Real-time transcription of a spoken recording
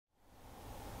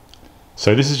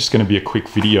So this is just going to be a quick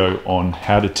video on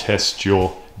how to test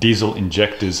your diesel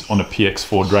injectors on a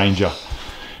PX4 Ranger.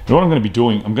 And what I'm going to be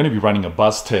doing, I'm going to be running a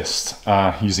buzz test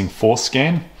using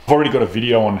Forscan. I've already got a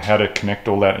video on how to connect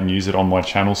all that and use it on my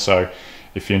channel, so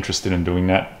if you're interested in doing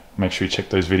that, make sure you check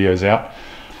those videos out.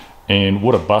 And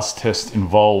what a buzz test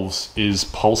involves is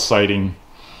pulsating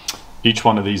each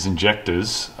one of these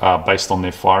injectors based on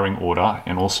their firing order,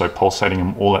 and also pulsating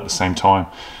them all at the same time.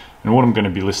 And what I'm going to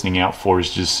be listening out for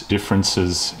is just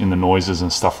differences in the noises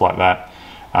and stuff like that.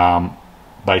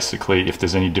 Basically, if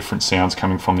there's any different sounds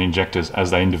coming from the injectors as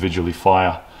they individually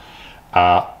fire.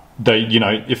 They, you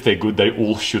know, if they're good, they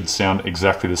all should sound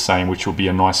exactly the same, which will be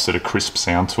a nice sort of crisp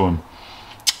sound to them.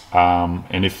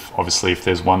 And if obviously if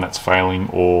there's one that's failing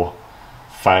or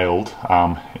failed,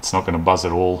 it's not going to buzz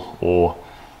at all, or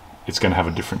it's going to have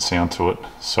a different sound to it.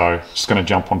 So just going to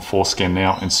jump on Forscan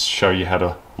now and show you how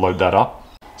to load that up.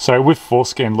 So with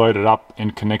Forscan loaded up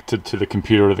and connected to the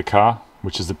computer of the car,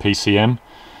 which is the PCM,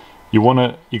 you're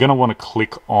going to want to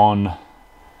click on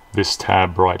this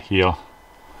tab right here,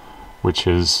 which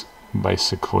is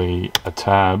basically a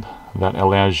tab that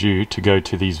allows you to go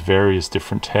to these various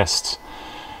different tests.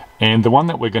 And the one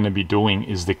that we're going to be doing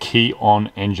is the key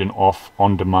on, engine off,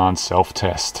 on demand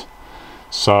self-test.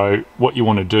 So what you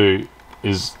want to do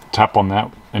is tap on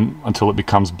that until it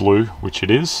becomes blue, which it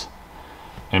is.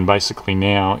 And basically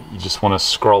now you just want to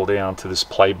scroll down to this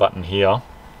play button here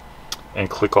and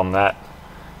click on that.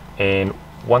 And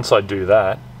once I do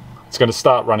that, it's going to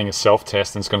start running a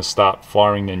self-test, and it's going to start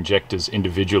firing the injectors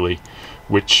individually,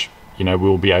 which, you know,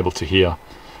 we'll be able to hear.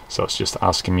 So it's just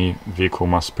asking me, vehicle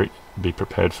must be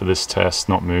prepared for this test,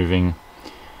 not moving.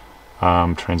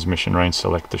 Transmission range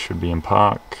selector should be in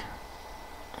park,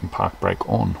 and park brake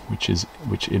on,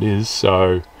 which it is.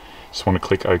 So just want to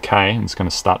click OK, and it's going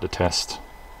to start the test.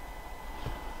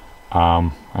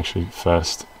 Actually,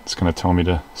 first it's going to tell me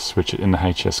to switch it in the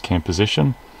HS cam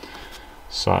position.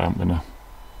 So I'm going to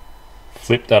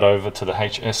flip that over to the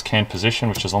HS cam position,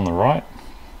 which is on the right.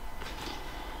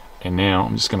 And now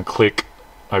I'm just going to click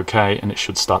OK, and it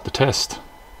should start the test.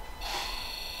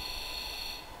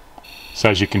 So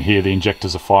as you can hear, the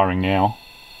injectors are firing now.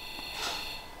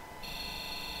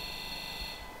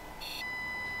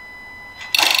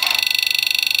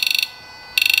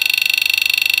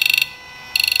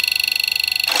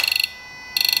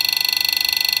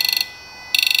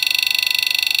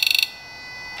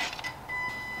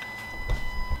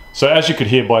 So as you could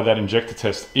hear by that injector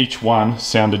test, each one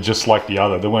sounded just like the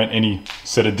other. There weren't any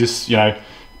sort of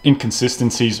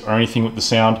inconsistencies or anything with the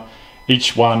sound.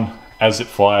 Each one, as it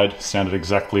fired, sounded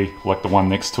exactly like the one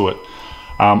next to it.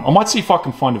 I might see if I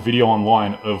can find a video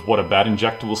online of what a bad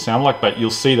injector will sound like, but you'll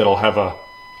see that I'll have a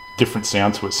different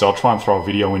sound to it. So I'll try and throw a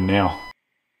video in now.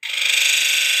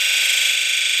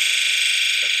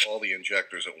 That's all the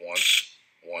injectors at once.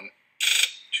 1,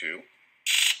 2,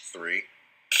 3,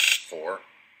 4,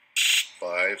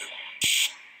 5,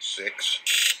 6,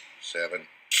 7,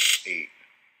 8.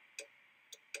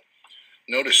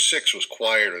 Notice 6 was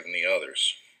quieter than the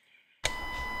others.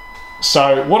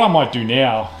 So what I might do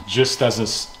now, just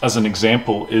as an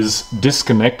example, is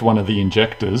disconnect one of the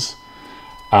injectors.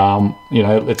 You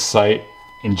know, let's say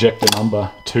injector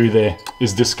number 2 there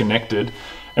is disconnected,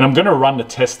 and I'm going to run the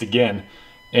test again,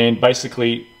 and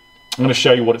basically I'm going to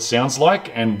show you what it sounds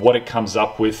like and what it comes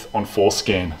up with on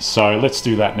Forscan. So let's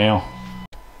do that now.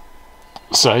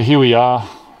 So here we are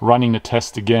running the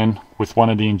test again with one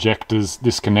of the injectors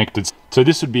disconnected. So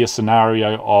this would be a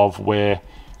scenario of where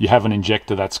you have an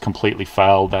injector that's completely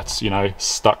failed, that's, you know,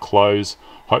 stuck closed,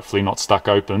 hopefully not stuck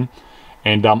open.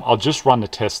 And I'll just run the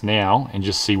test now and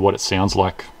just see what it sounds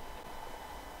like.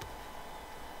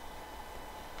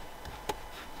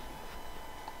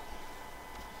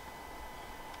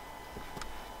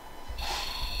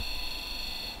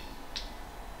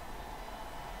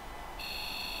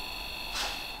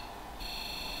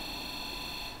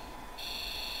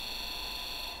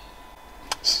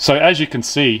 So as you can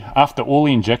see, after all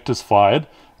the injectors fired,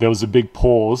 there was a big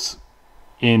pause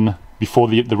in before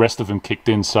the rest of them kicked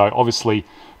in. So obviously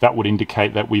that would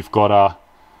indicate that we've got a,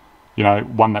 you know,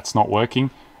 one that's not working.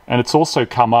 And it's also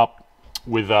come up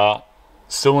with a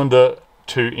cylinder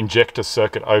 2 injector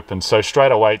circuit open. So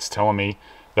straight away it's telling me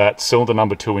that cylinder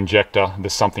number 2 injector,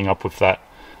 there's something up with that.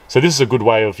 So this is a good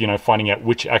way of, you know, finding out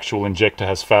which actual injector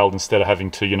has failed, instead of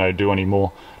having to, you know, do any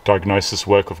more diagnosis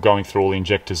work of going through all the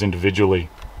injectors individually.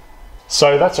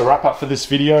 So that's a wrap up for this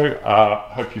video.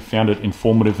 Hope you found it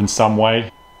informative in some way.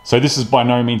 So this is by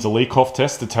no means a leak-off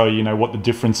test to tell you, what the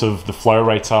difference of the flow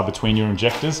rates are between your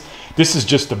injectors. This is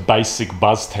just a basic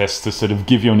buzz test to sort of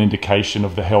give you an indication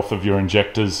of the health of your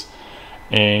injectors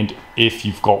and if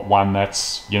you've got one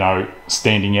that's, you know,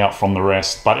 standing out from the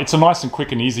rest. But it's a nice and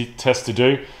quick and easy test to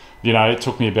do. You know, it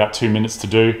took me about 2 minutes to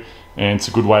do, and it's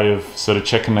a good way of sort of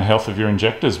checking the health of your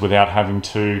injectors without having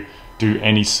to do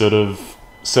any sort of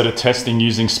testing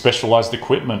using specialized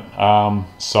equipment.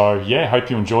 So yeah, hope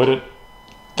you enjoyed it.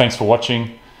 Thanks for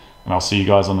watching, and I'll see you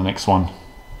guys on the next one.